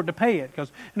could afford to pay it.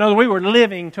 Because, in other words, we were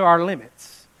living to our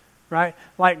limits, right?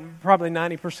 Like probably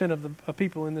 90% of the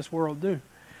people in this world do.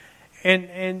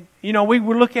 And we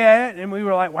would look at it and we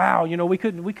were like, wow, we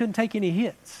couldn't take any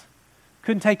hits.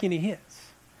 Couldn't take any hits.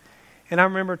 And I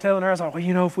remember telling her, I was like,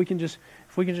 well, if we can just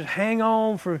hang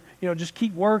on for, just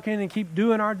keep working and keep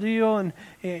doing our deal,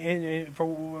 and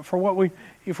for what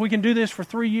if we can do this for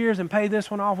 3 years and pay this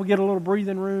one off, we get a little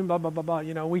breathing room, blah, blah, blah,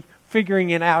 blah. We figuring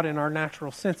it out in our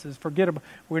natural senses.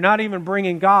 We're not even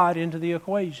bringing God into the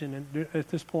equation at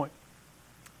this point.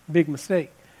 Big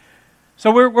mistake.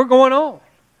 So we're going on,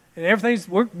 and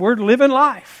we're living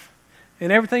life,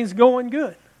 and everything's going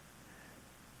good.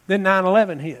 Then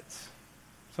 9/11 hits.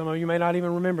 Some of you may not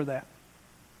even remember that.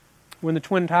 When the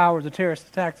terrorist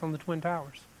attacks on the Twin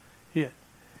Towers hit.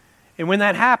 And when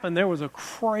that happened, there was a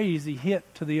crazy hit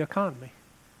to the economy.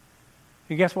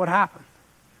 And guess what happened?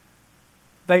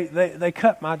 They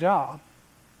cut my job.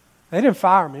 They didn't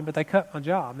fire me, but they cut my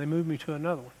job. They moved me to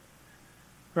another one.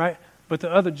 Right? But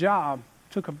the other job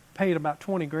paid about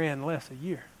 $20,000 less a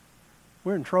year.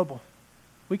 We're in trouble.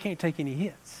 We can't take any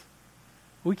hits.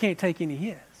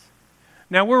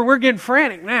 Now, we're getting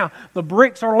frantic now. The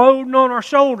bricks are loading on our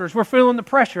shoulders. We're feeling the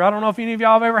pressure. I don't know if any of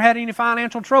y'all have ever had any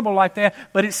financial trouble like that,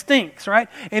 but it stinks, right?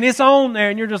 And it's on there,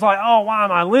 and you're just like, oh, why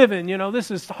am I living?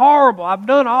 This is horrible. I've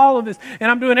done all of this, and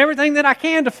I'm doing everything that I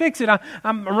can to fix it.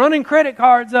 I'm running credit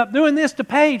cards up, doing this to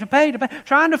pay,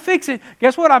 trying to fix it.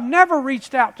 Guess what? I've never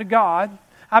reached out to God.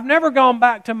 I've never gone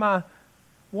back to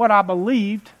what I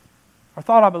believed or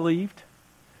thought I believed.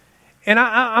 And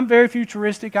I'm very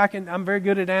futuristic. I'm very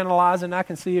good at analyzing. I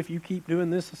can see if you keep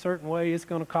doing this a certain way, it's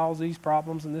going to cause these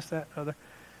problems and this, that, and other.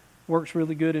 Works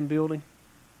really good in building.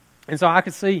 And so I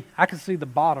could see the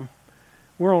bottom.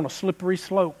 We're on a slippery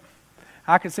slope.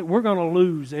 I could see we're going to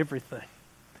lose everything.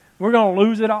 We're going to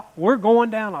lose it all. We're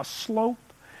going down a slope.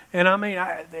 And I mean,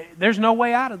 there's no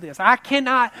way out of this.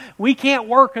 We can't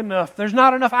work enough. There's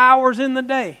not enough hours in the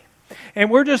day.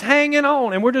 And we're just hanging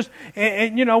on, and we're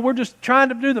just trying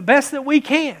to do the best that we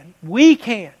can. We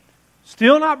can.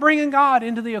 Still not bringing God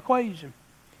into the equation.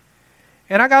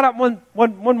 And I got up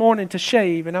one morning to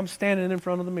shave, and I'm standing in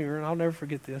front of the mirror, and I'll never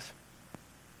forget this.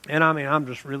 And I mean, I'm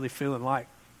just really feeling like,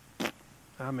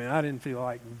 I didn't feel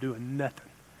like doing nothing.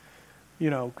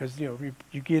 Because, you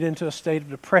get into a state of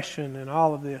depression and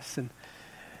all of this.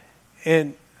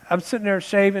 And I'm sitting there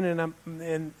shaving,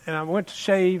 and I went to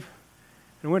shave,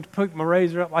 and I went to put my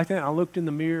razor up like that, and I looked in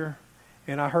the mirror,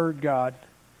 and I heard God.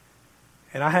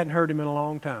 And I hadn't heard Him in a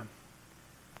long time.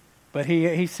 But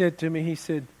He said to me, He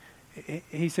said,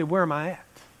 where am I at?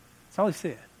 That's all He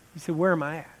said. He said, where am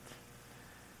I at?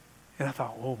 And I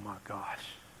thought, oh my gosh.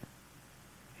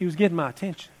 He was getting my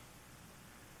attention.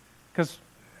 Because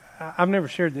I've never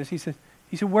shared this. He said,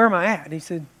 where am I at? And he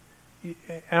said, and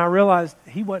I realized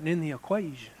He wasn't in the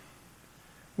equation.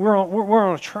 We're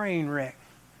on a train wreck.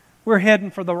 We're heading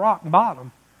for the rock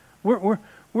bottom.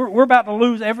 We're about to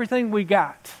lose everything we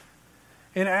got.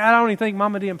 And I don't even think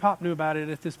Mama D and Pop knew about it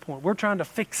at this point. We're trying to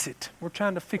fix it.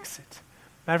 Matter of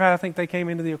fact, I think they came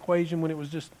into the equation when it was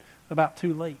just about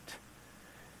too late.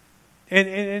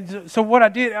 And so what I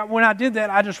did, when I did that,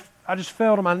 I just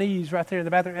fell to my knees right there in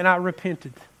the bathroom, and I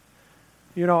repented.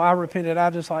 I repented. I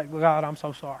just like, God, I'm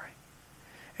so sorry.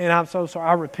 And I'm so sorry.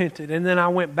 I repented. And then I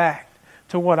went back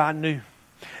to what I knew.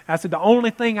 I said, the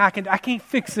only thing I can't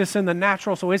fix this in the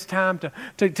natural, so it's time to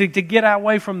get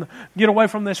away from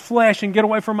this flesh and get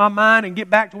away from my mind and get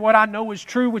back to what I know is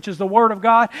true, which is the Word of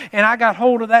God. And I got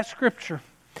hold of that scripture.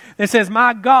 It says,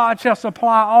 my God shall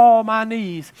supply all my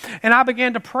needs. And I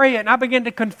began to pray it, and I began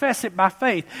to confess it by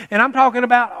faith. And I'm talking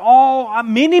about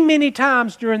many, many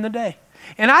times during the day.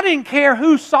 And I didn't care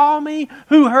who saw me,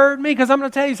 who heard me, because I'm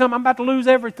going to tell you something, I'm about to lose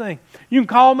everything. You can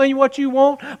call me what you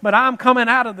want, but I'm coming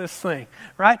out of this thing,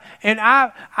 right? And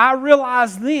I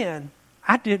realized then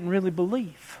I didn't really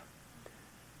believe.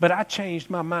 But I changed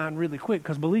my mind really quick,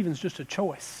 because believing is just a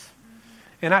choice.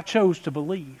 And I chose to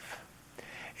believe.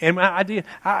 And I did.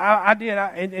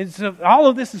 And so all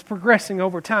of this is progressing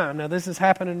over time. Now, this is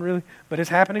happening really, but it's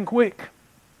happening quick.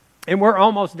 And we're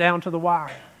almost down to the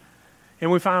wire. And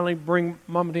we finally bring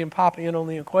Mama D and Papa in on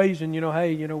the equation.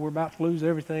 Hey, we're about to lose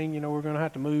everything. We're going to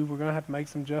have to move. We're going to have to make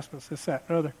some adjustments, this, that,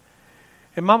 and other.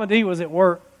 And Mama D was at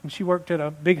work, and she worked at a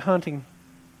big hunting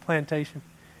plantation.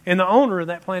 And the owner of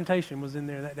that plantation was in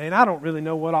there that day. And I don't really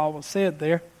know what all was said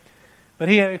there. But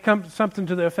he had come to something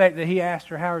to the effect that he asked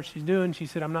her how she's doing. She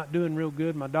said, I'm not doing real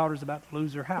good. My daughter's about to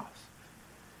lose her house.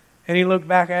 And he looked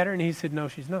back at her, and he said, no,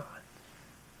 she's not.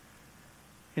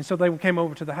 And so they came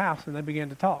over to the house, and they began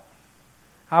to talk.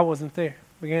 I wasn't there.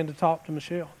 Began to talk to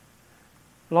Michelle.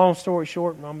 Long story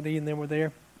short, Mama D and them were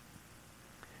there.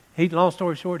 Long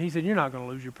story short, he said, you're not going to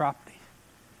lose your property.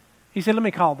 He said, let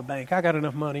me call the bank. I got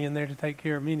enough money in there to take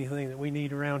care of anything that we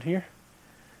need around here.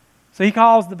 So he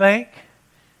calls the bank.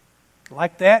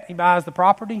 Like that, he buys the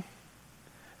property.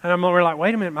 And I'm over like,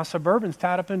 wait a minute, my Suburban's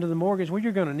tied up into the mortgage. Well,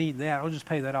 you're going to need that. I'll just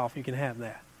pay that off. You can have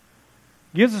that.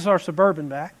 Gives us our Suburban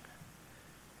back.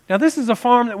 Now, this is a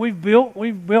farm that we've built.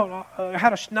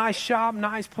 Had a nice shop,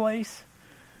 nice place.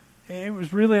 It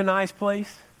was really a nice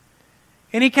place.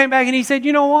 And he came back and he said,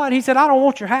 you know what? He said, I don't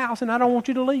want your house and I don't want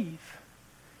you to leave.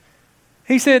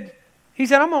 He said,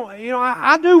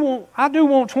 I do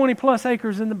want 20 plus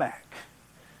acres in the back.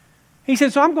 He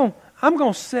said, so I'm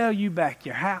going to sell you back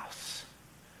your house.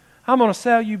 I'm going to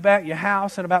sell you back your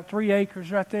house and about 3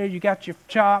 acres right there. You got your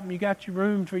shop and you got your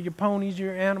room for your ponies,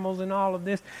 your animals and all of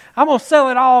this. I'm going to sell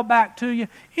it all back to you.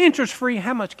 Interest free.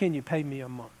 How much can you pay me a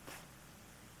month?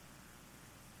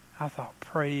 I thought,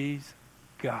 praise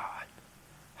God.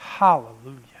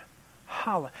 Hallelujah.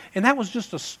 Hallelujah. And that was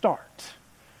just a start.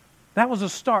 That was a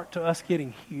start to us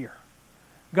getting here.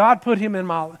 God put him in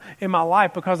my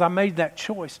life because I made that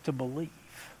choice to believe.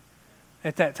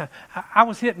 At that time, I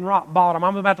was hitting rock bottom.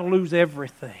 I'm about to lose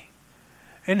everything,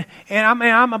 and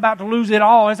I'm about to lose it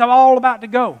all. It's all about to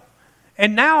go,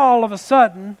 and now all of a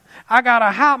sudden, I got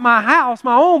my house,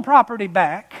 my own property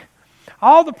back.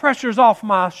 All the pressure's off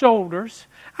my shoulders.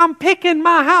 I'm picking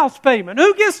my house payment.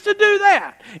 Who gets to do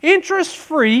that? Interest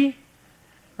free,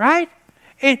 right?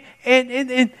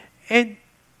 And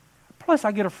plus,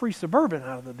 I get a free Suburban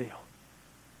out of the deal.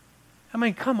 I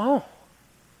mean, come on.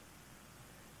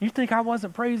 You think I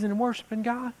wasn't praising and worshiping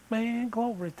God? Man,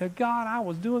 glory to God. I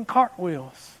was doing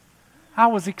cartwheels. I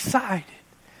was excited.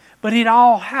 But it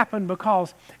all happened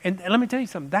because, and let me tell you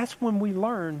something, that's when we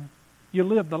learn you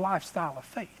live the lifestyle of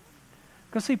faith.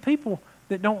 Because see, people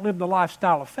that don't live the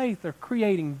lifestyle of faith, they're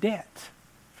creating debt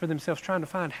for themselves, trying to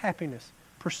find happiness,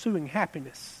 pursuing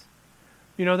happiness.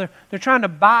 You know, they're trying to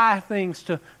buy things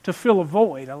to fill a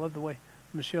void. I love the way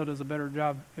Michelle does a better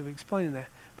job of explaining that.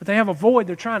 But they have a void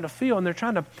they're trying to fill, and they're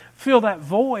trying to fill that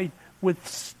void with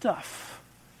stuff.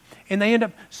 And they end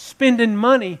up spending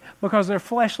money because their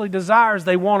fleshly desires,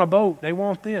 they want a boat, they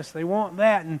want this, they want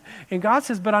that. And God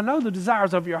says, but I know the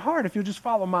desires of your heart. If you just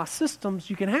follow my systems,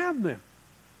 you can have them.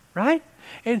 Right?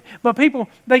 But people,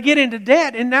 they get into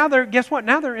debt, and now guess what?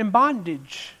 Now they're in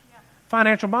bondage,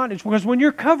 financial bondage. Because when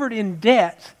you're covered in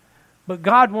debt, but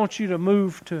God wants you to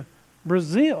move to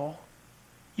Brazil,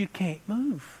 you can't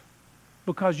move.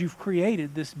 Because you've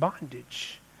created this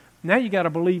bondage. Now you got to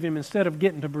believe Him instead of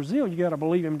getting to Brazil. You got to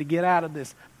believe Him to get out of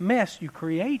this mess you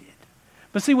created.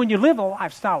 But see, when you live a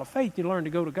lifestyle of faith, you learn to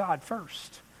go to God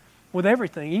first with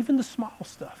everything, even the small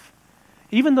stuff,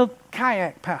 even the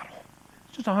kayak paddle.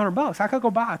 It's just $100. I could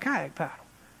go buy a kayak paddle,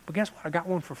 but guess what? I got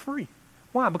one for free.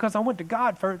 Why? Because I went to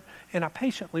God first, and I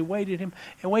patiently waited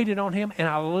on Him, and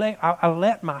I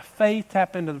let my faith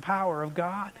tap into the power of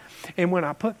God. And when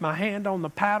I put my hand on the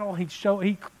paddle,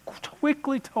 He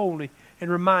quickly told me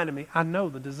and reminded me, I know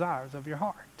the desires of your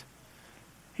heart.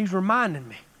 He's reminding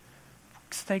me,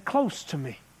 stay close to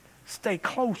me. Stay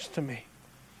close to me.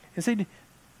 And see,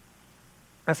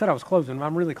 I said I was closing, but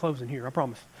I'm really closing here, I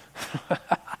promise.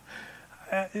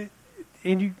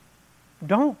 And you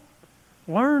don't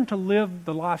learn to live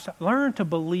the lifestyle. Learn to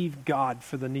believe God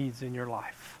for the needs in your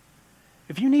life.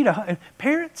 If you need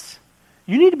parents,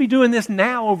 you need to be doing this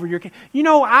now over your kids. You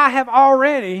know,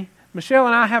 Michelle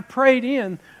and I have prayed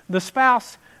in the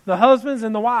spouse, the husbands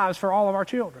and the wives for all of our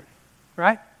children.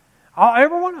 Right?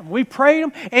 Every one of them. We prayed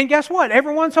them. And guess what?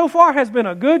 Everyone so far has been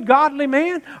a good, godly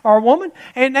man or woman.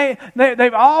 And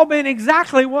they've all been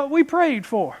exactly what we prayed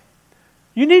for.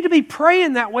 You need to be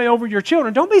praying that way over your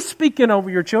children. Don't be speaking over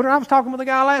your children. I was talking with a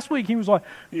guy last week. He was like,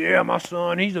 yeah, my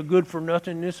son, he's a good for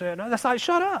nothing, this, that. That's like,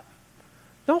 shut up.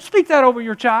 Don't speak that over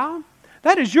your child.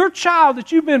 That is your child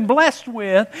that you've been blessed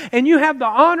with, and you have the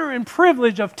honor and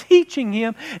privilege of teaching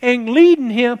him and leading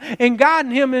him and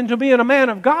guiding him into being a man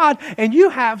of God, and you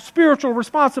have spiritual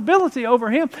responsibility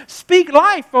over him. Speak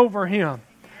life over him.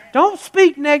 Don't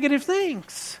speak negative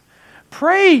things.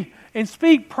 Pray and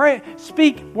speak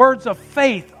words of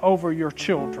faith over your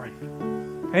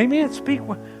children. Amen?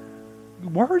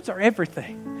 Words are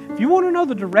everything. If you want to know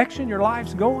the direction your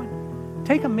life's going,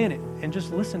 take a minute and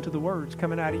just listen to the words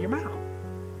coming out of your mouth.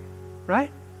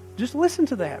 Right? Just listen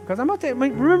to that. Because I'm going to tell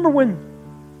you, remember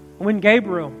when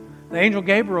Gabriel, the angel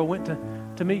Gabriel, went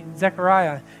to meet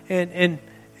Zechariah, and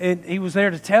he was there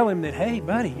to tell him that, hey,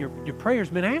 buddy, your prayer's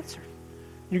been answered.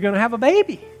 You're going to have a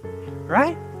baby.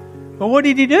 Right? But what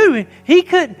did he do? He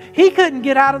couldn't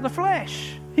get out of the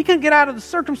flesh. He couldn't get out of the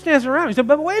circumstances around him. He said,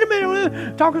 but wait a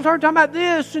minute, talking about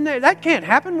this and that. That can't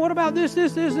happen. What about this,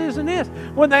 and this?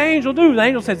 What did the angel do? The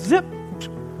angel said,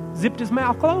 zipped his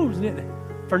mouth closed, didn't it?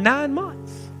 For 9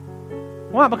 months.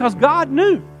 Why? Because God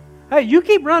knew. Hey, you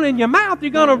keep running your mouth,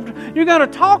 you're gonna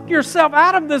talk yourself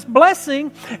out of this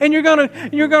blessing, and you're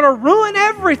gonna ruin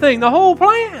everything, the whole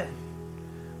plan.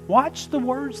 Watch the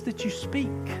words that you speak.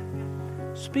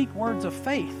 Speak words of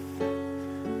faith,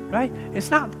 right?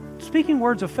 Speaking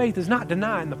words of faith is not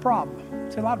denying the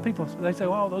problem. See, a lot of people, they say,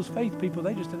 well, those faith people,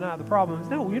 they just deny the problem.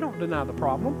 No, you don't deny the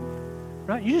problem,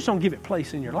 right? You just don't give it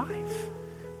place in your life.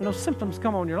 When those symptoms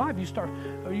come on your life, you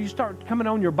start coming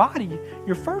on your body,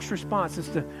 your first response is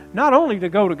to not only to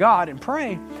go to God and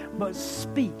pray, but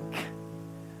speak.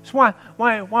 That's why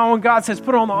when God says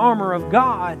put on the armor of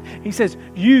God, He says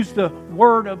use the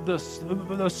word of the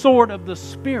sword of the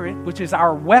Spirit, which is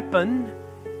our weapon,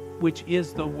 which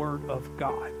is the word of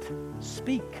God.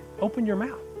 Speak. Open your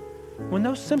mouth. When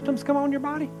those symptoms come on your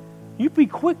body, you be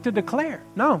quick to declare,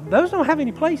 no, those don't have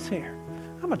any place here.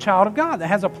 I'm a child of God that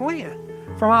has a plan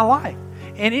for my life.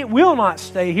 And it will not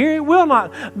stay here. It will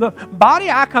not. The body,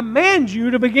 I command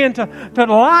you to begin to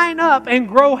line up and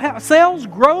grow. Cells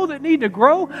grow that need to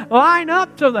grow. Line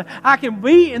up so that I can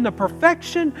be in the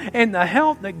perfection and the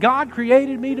health that God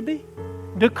created me to be.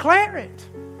 Declare it.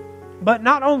 But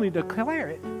not only declare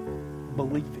it,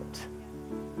 believe it.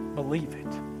 Believe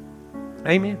it.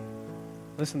 Amen.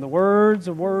 Listen, the words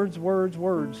have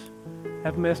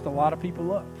messed a lot of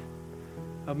people up.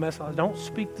 Don't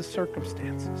speak the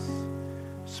circumstances.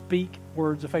 Speak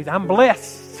words of faith. I'm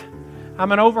blessed.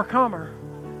 I'm an overcomer.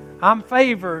 I'm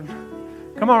favored.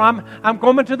 Come on, I'm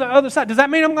coming to the other side. Does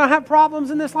that mean I'm going to have problems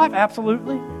in this life?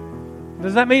 Absolutely.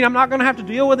 Does that mean I'm not going to have to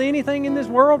deal with anything in this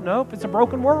world? Nope, it's a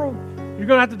broken world. You're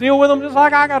going to have to deal with them just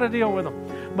like I got to deal with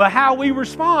them. But how we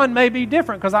respond may be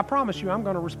different, because I promise you I'm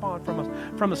going to respond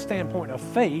from a standpoint of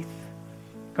faith,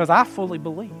 because I fully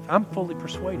believe. I'm fully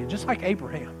persuaded, just like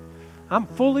Abraham.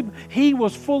 He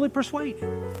was fully persuaded.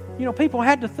 You know, people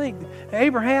had to think,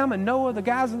 Abraham and Noah, the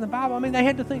guys in the Bible, I mean, they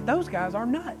had to think those guys are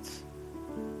nuts.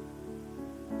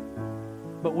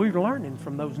 But we're learning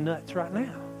from those nuts right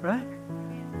now, right?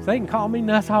 So they can call me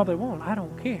nuts all they want. I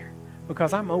don't care,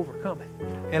 because I'm overcoming.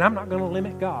 And I'm not going to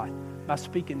limit God by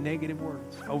speaking negative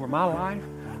words over my life,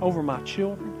 over my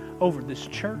children, over this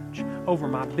church, over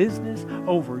my business,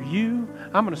 over you.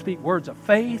 I'm going to speak words of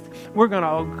faith. We're going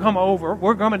to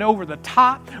coming over the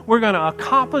top. We're going to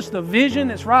accomplish the vision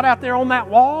that's right out there on that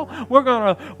wall. We're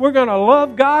going to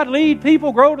love God, lead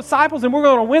people, grow disciples, and we're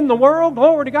going to win the world.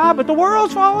 Glory to God. But the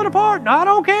world's falling apart. And I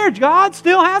don't care. God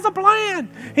still has a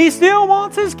plan. He still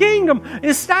wants His kingdom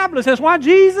established. That's why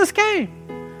Jesus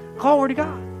came. Glory to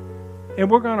God.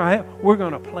 And we're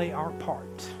going to play our part.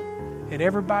 And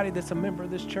everybody that's a member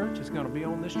of this church is going to be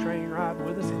on this train ride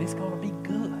with us, and it's going to be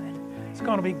good. It's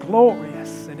going to be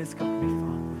glorious, and it's going to be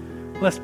fun.